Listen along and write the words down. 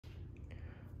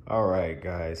All right,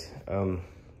 guys.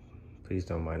 Please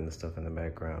don't mind the stuff in the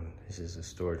background. It's just a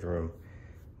storage room.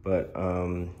 But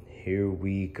here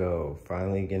we go.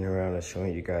 Finally getting around to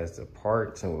showing you guys the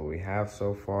parts and what we have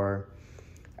so far.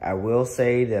 I will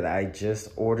say that I just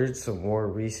ordered some more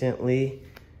recently.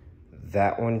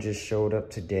 That one just showed up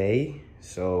today.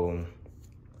 So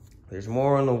there's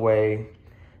more on the way.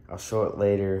 I'll show it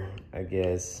later, I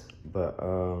guess. But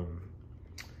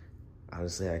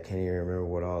honestly, I can't even remember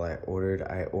what all I ordered.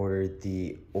 I ordered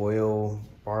the oil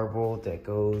barbel that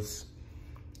goes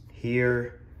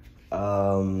here.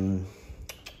 I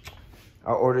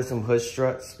ordered some hood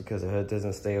struts because the hood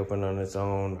doesn't stay open on its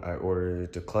own. I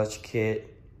ordered the clutch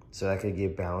kit so I could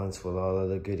get balanced with all of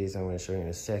the goodies I'm gonna show you in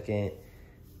a second.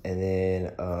 And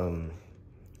then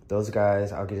those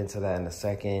guys, I'll get into that in a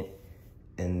second.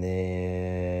 And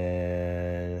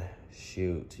then,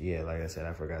 shoot, yeah, like I said,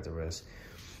 I forgot the rest.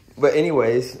 But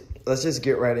anyways, let's just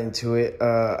get right into it.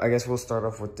 I guess we'll start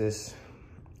off with this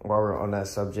while we're on that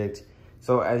subject.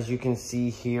 So as you can see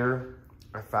here,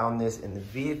 I found this in the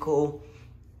vehicle.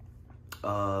 We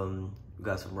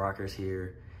got some rockers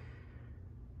here.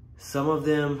 Some of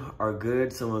them are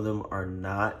good, some of them are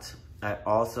not. I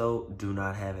also do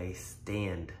not have a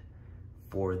stand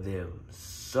for them.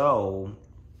 So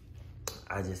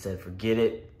I just said forget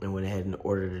it and went ahead and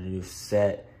ordered a new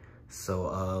set.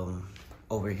 So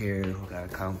over here we got a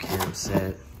Comcam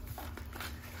set,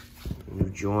 new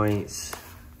joints.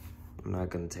 I'm not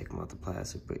gonna take them out the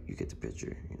plastic, but you get the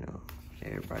picture, you know.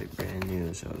 Everybody brand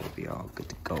new, so they'll be all good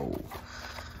to go.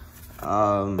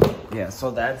 Yeah,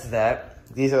 so that's that.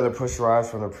 These are the push rods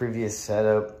from the previous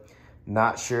setup.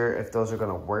 Not sure if those are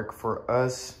gonna work for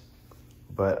us,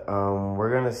 but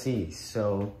we're gonna see.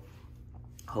 So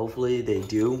hopefully they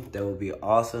do. That would be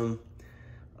awesome.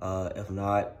 If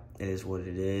not, it is what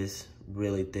it is.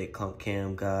 Really thick comp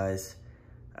cam, guys.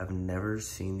 I've never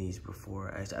seen these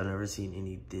before. I've never seen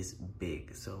any this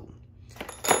big. So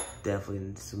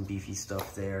definitely some beefy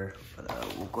stuff there. But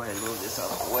we'll go ahead and move this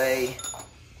out of the way.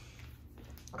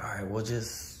 All right, we'll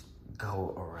just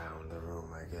go around the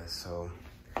room, I guess. So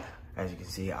as you can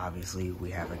see, obviously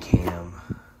we have a cam.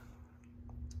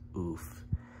 Oof.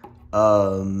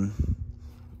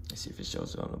 Let's see if it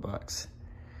shows it on the box.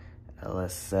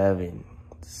 LS7,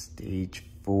 stage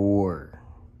 4.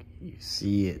 You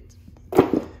see it.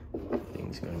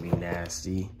 Thing's gonna be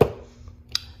nasty.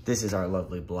 This is our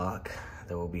lovely block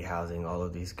that will be housing all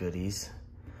of these goodies.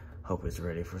 Hope it's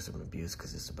ready for some abuse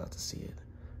because it's about to see it.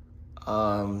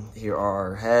 Here are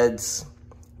our heads.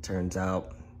 Turns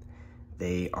out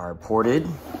they are ported,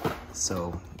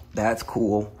 so that's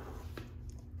cool.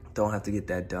 Don't have to get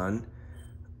that done.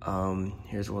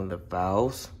 Here's one of the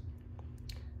valves.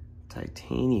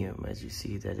 Titanium, as you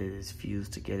see that it is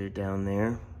fused together down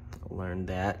there. I learned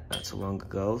that not so long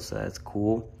ago, so that's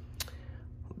cool.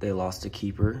 They lost a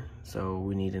keeper, so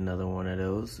we need another one of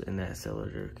those, and that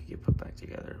cylinder could get put back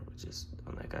together, which is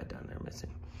on that guy down there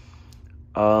missing.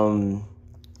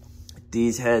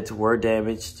 These heads were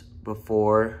damaged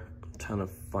before. I'm trying to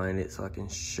find it so I can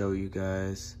show you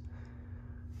guys.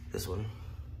 This one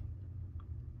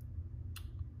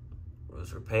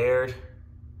was repaired.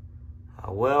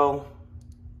 How well,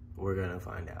 we're gonna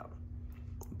find out.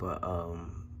 But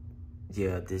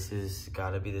yeah, this has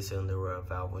gotta be the cylinder where a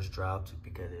valve was dropped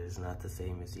because it is not the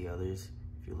same as the others.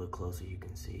 If you look closer, you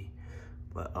can see.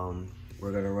 But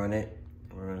we're gonna run it.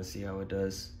 We're gonna see how it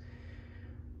does.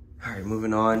 All right,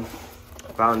 moving on.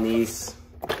 Found these.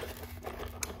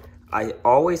 I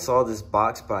always saw this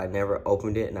box, but I never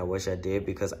opened it, and I wish I did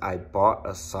because I bought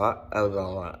a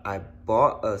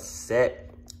set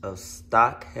of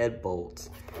stock head bolts.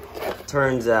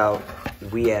 Turns out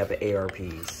we have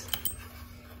ARPs.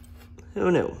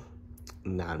 Who knew?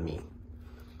 Not me.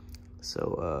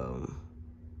 So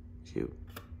shoot.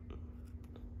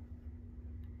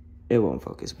 It won't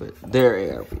focus, but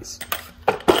they're ARPs.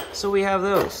 So we have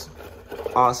those.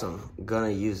 Awesome. Gonna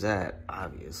use that,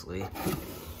 obviously.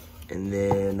 And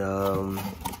then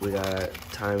we got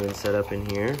timing set up in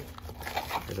here.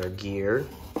 There's our gear,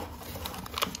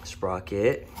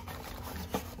 sprocket,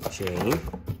 chain.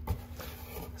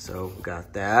 So we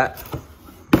got that.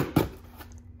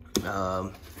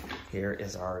 Here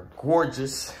is our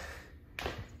gorgeous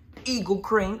Eagle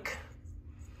crank.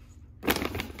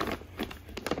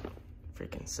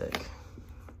 Freaking sick.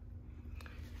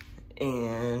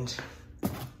 And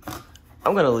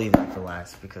I'm gonna leave that for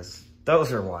last because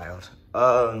those are wild.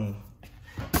 K1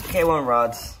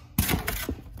 rods.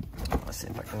 Let's see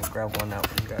if I can grab one out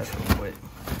for you guys real quick.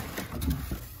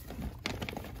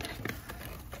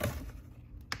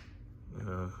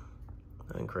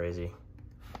 Nothing crazy.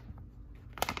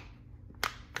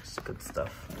 Just good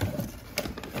stuff.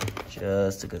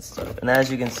 Just the good stuff. And as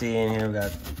you can see in here, we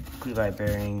got Levi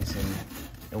bearings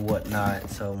and whatnot.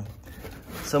 So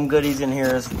some goodies in here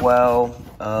as well.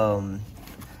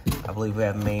 I believe we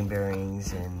have main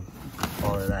bearings and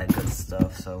all of that good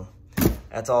stuff. So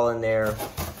that's all in there.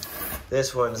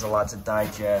 This one is a lot to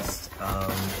digest.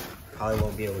 Probably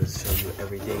won't be able to show you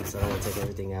everything, so I don't want to take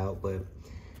everything out. But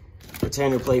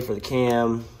retainer plate for the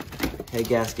cam, head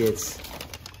gaskets,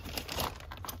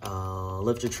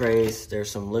 lifter trays.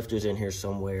 There's some lifters in here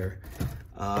somewhere.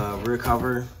 Rear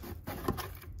cover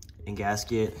and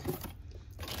gasket.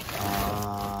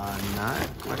 Not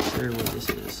quite sure what this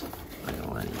is. I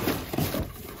don't want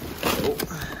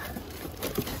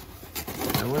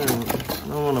I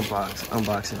don't want to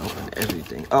unbox and open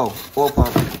everything. Oh, oil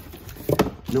pump.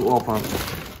 New oil pump.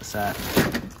 What's that?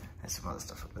 There's some other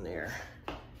stuff up in there.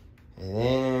 And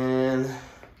then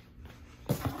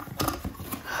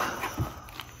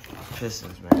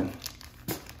pistons, man.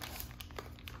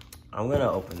 I'm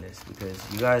gonna open this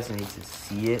because you guys need to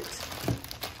see it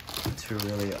to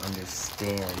really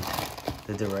understand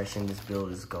the direction this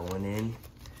build is going in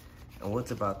and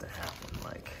what's about to happen.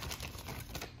 Like,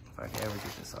 if I can ever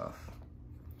get this off.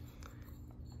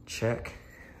 Check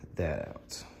that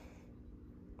out.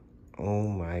 Oh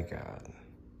my God.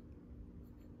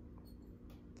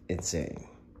 Insane.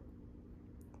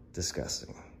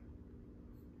 Disgusting.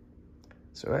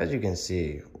 So as you can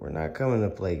see, we're not coming to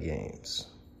play games.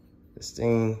 This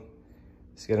thing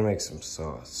is gonna make some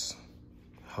sauce,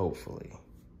 hopefully.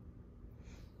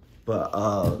 But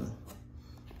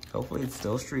hopefully it's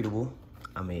still streetable.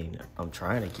 I mean, I'm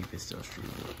trying to keep it still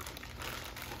streetable.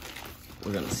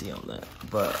 We're gonna see on that.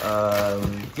 But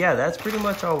yeah, that's pretty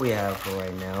much all we have for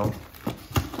right now.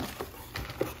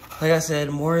 Like I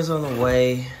said, more is on the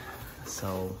way.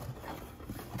 So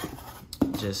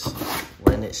just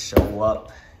letting it show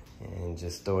up and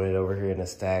just throwing it over here in a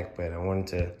stack. But I wanted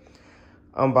to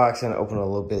unbox and open a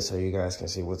little bit so you guys can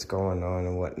see what's going on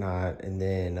and whatnot. And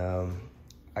then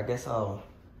I guess I'll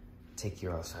take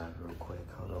you outside real quick.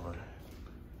 Hold on.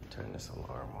 Turn this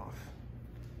alarm off.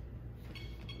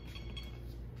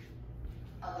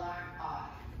 Alarm off.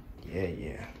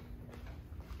 Yeah.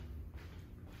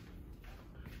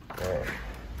 Alright.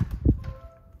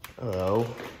 Hello.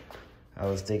 I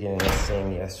was digging in this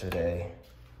thing yesterday.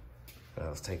 I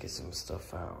was taking some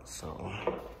stuff out, so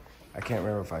I can't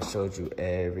remember if I showed you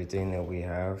everything that we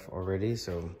have already.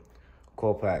 So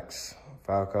coil packs,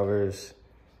 valve covers,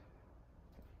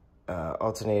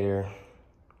 alternator,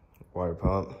 water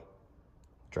pump,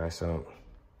 dry sump.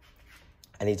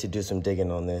 I need to do some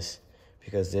digging on this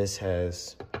because this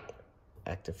has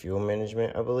active fuel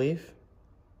management, I believe.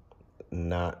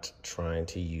 Not trying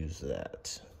to use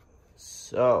that.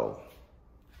 So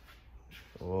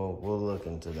we'll look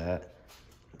into that.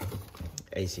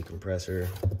 AC compressor.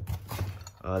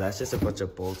 That's just a bunch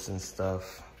of bolts and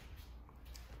stuff.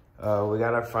 We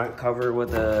got our front cover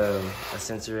with a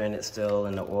sensor in it still,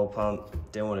 and the oil pump.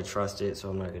 Didn't want to trust it, so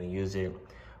I'm not going to use it.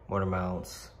 Motor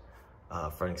mounts,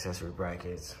 front accessory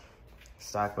brackets,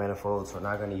 stock manifolds. We're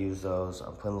not going to use those.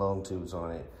 I'm putting long tubes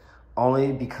on it,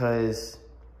 only because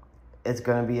it's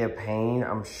going to be a pain,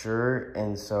 I'm sure.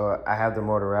 And so I have the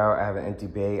motor out. I have an empty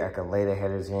bay. I could lay the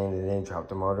headers in and then drop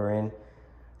the motor in.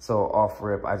 So off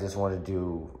rip, I just want to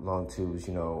do long tubes,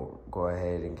 you know, go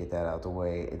ahead and get that out the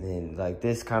way. And then like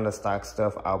this kind of stock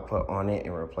stuff, I'll put on it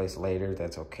and replace later.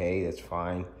 That's okay, that's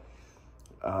fine.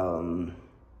 I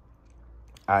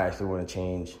actually want to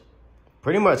change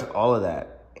pretty much all of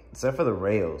that, except for the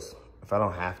rails, if I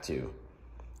don't have to.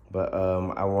 But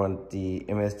I want the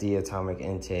MSD atomic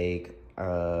intake,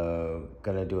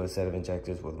 gonna do a set of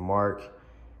injectors with Mark,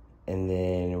 and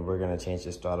then we're gonna change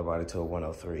this throttle body to a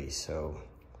 103. So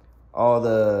all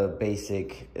the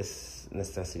basic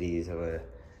necessities of a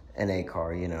NA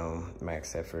car, you know,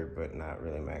 max effort, but not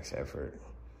really max effort.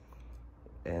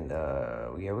 And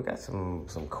yeah, we got some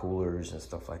coolers and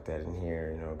stuff like that in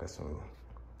here, you know, got some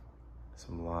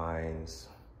lines.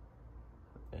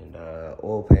 And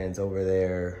oil pans over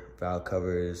there, valve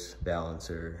covers,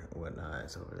 balancer, and whatnot.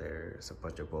 It's over there. It's a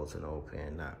bunch of bolts and oil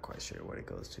pan. Not quite sure what it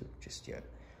goes to just yet.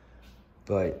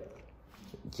 But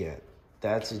yeah,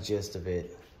 that's the gist of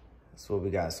it. That's what we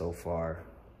got so far.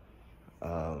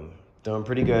 Doing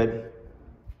pretty good.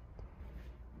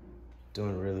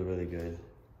 Doing really, really good.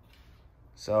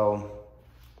 So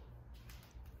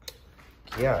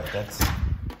yeah, that's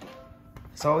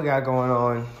all we got going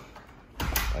on.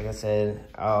 Like I said,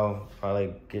 I'll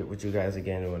probably get with you guys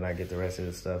again when I get the rest of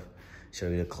the stuff. Show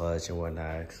you the clutch and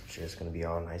whatnot. 'Cause I'm sure it's gonna be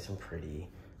all nice and pretty.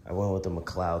 I went with the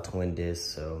McLeod twin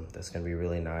disc, so that's gonna be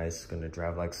really nice. It's gonna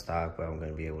drive like stock, but I'm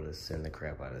gonna be able to send the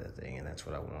crap out of that thing, and that's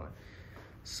what I want.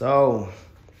 So,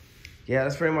 yeah,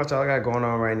 that's pretty much all I got going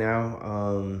on right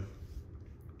now.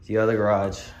 The other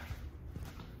garage,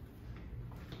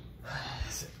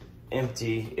 it's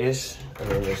empty-ish. I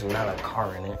mean, there's not a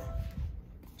car in it.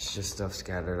 It's just stuff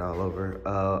scattered all over.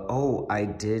 Oh, I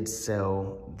did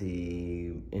sell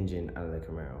the engine out of the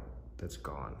Camaro. That's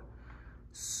gone.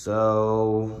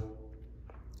 So,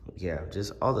 yeah,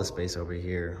 just all the space over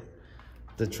here.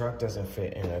 The truck doesn't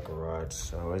fit in that garage,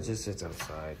 so it just sits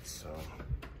outside, so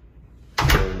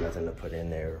there's nothing to put in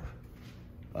there.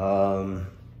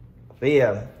 But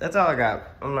yeah, that's all I got.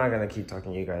 I'm not gonna keep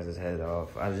talking you guys' head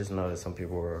off. I just know that some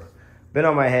people were been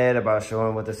on my head about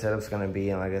showing what the setup's gonna be,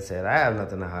 and like I said, I have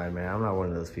nothing to hide, man. I'm not one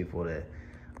of those people that,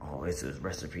 oh, it's a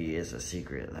recipe, it's a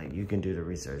secret. Like, you can do the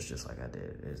research just like I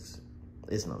did.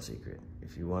 It's no secret.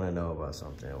 If you wanna know about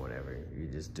something or whatever, you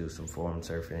just do some forum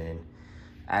surfing,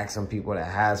 ask some people that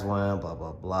has one, blah,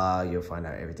 blah, blah. You'll find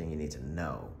out everything you need to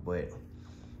know. But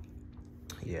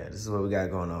yeah, this is what we got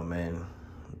going on, man.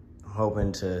 I'm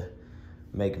hoping to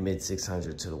make mid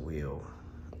 600 to the wheel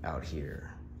out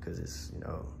here, because it's, you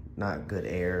know, not good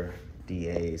air.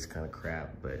 DA is kind of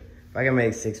crap, but if I can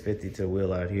make 650 to the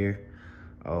wheel out here,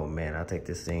 oh man, I'll take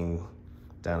this thing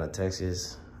down to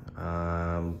Texas.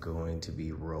 I'm going to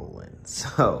be rolling.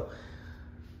 So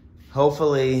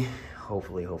hopefully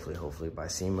by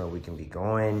SEMA we can be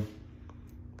going,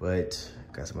 but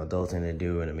got some adulting to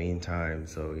do in the meantime,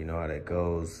 so you know how that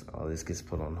goes. All this gets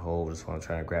put on hold. That's why I'm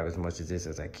trying to grab as much of this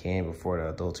as I can before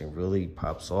the adulting really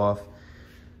pops off.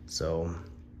 So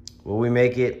will we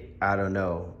make it? I don't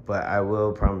know, but I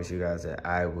will promise you guys that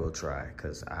I will try,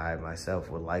 because I myself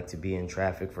would like to be in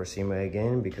traffic for SEMA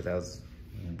again, because that was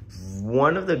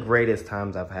one of the greatest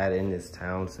times I've had in this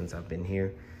town since I've been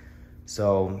here.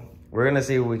 So we're gonna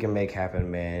see what we can make happen,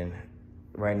 man.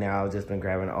 Right now, I've just been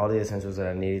grabbing all the essentials that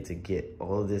I needed to get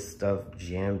all of this stuff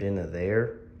jammed into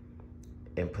there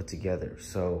and put together.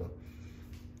 So,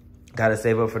 gotta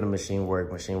save up for the machine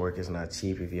work. Machine work is not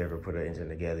cheap. If you ever put an engine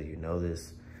together, you know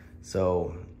this.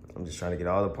 So, I'm just trying to get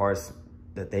all the parts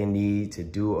that they need to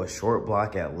do a short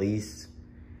block at least.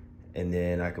 And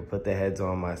then I could put the heads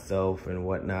on myself and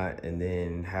whatnot, and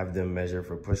then have them measure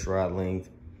for push rod length.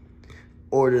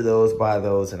 Order those, buy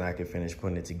those, and I can finish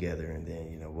putting it together, and then,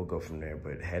 you know, we'll go from there.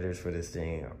 But headers for this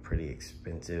thing are pretty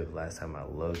expensive last time I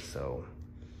looked, so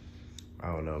I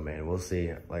don't know, man. We'll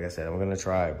see. Like I said, I'm gonna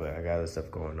try, but I got other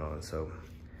stuff going on, so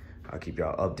I'll keep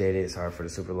y'all updated. Sorry for the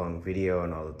super long video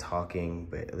and all the talking,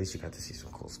 but at least you got to see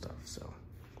some cool stuff. So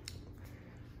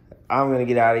I'm gonna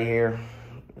get out of here.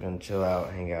 I'm gonna chill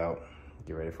out, hang out,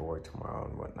 get ready for work tomorrow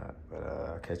and whatnot. But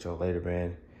I'll catch y'all later,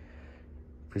 man.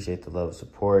 Appreciate the love and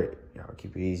support. Y'all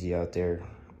keep it easy out there.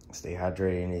 Stay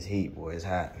hydrated in this heat, boy. It's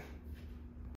hot.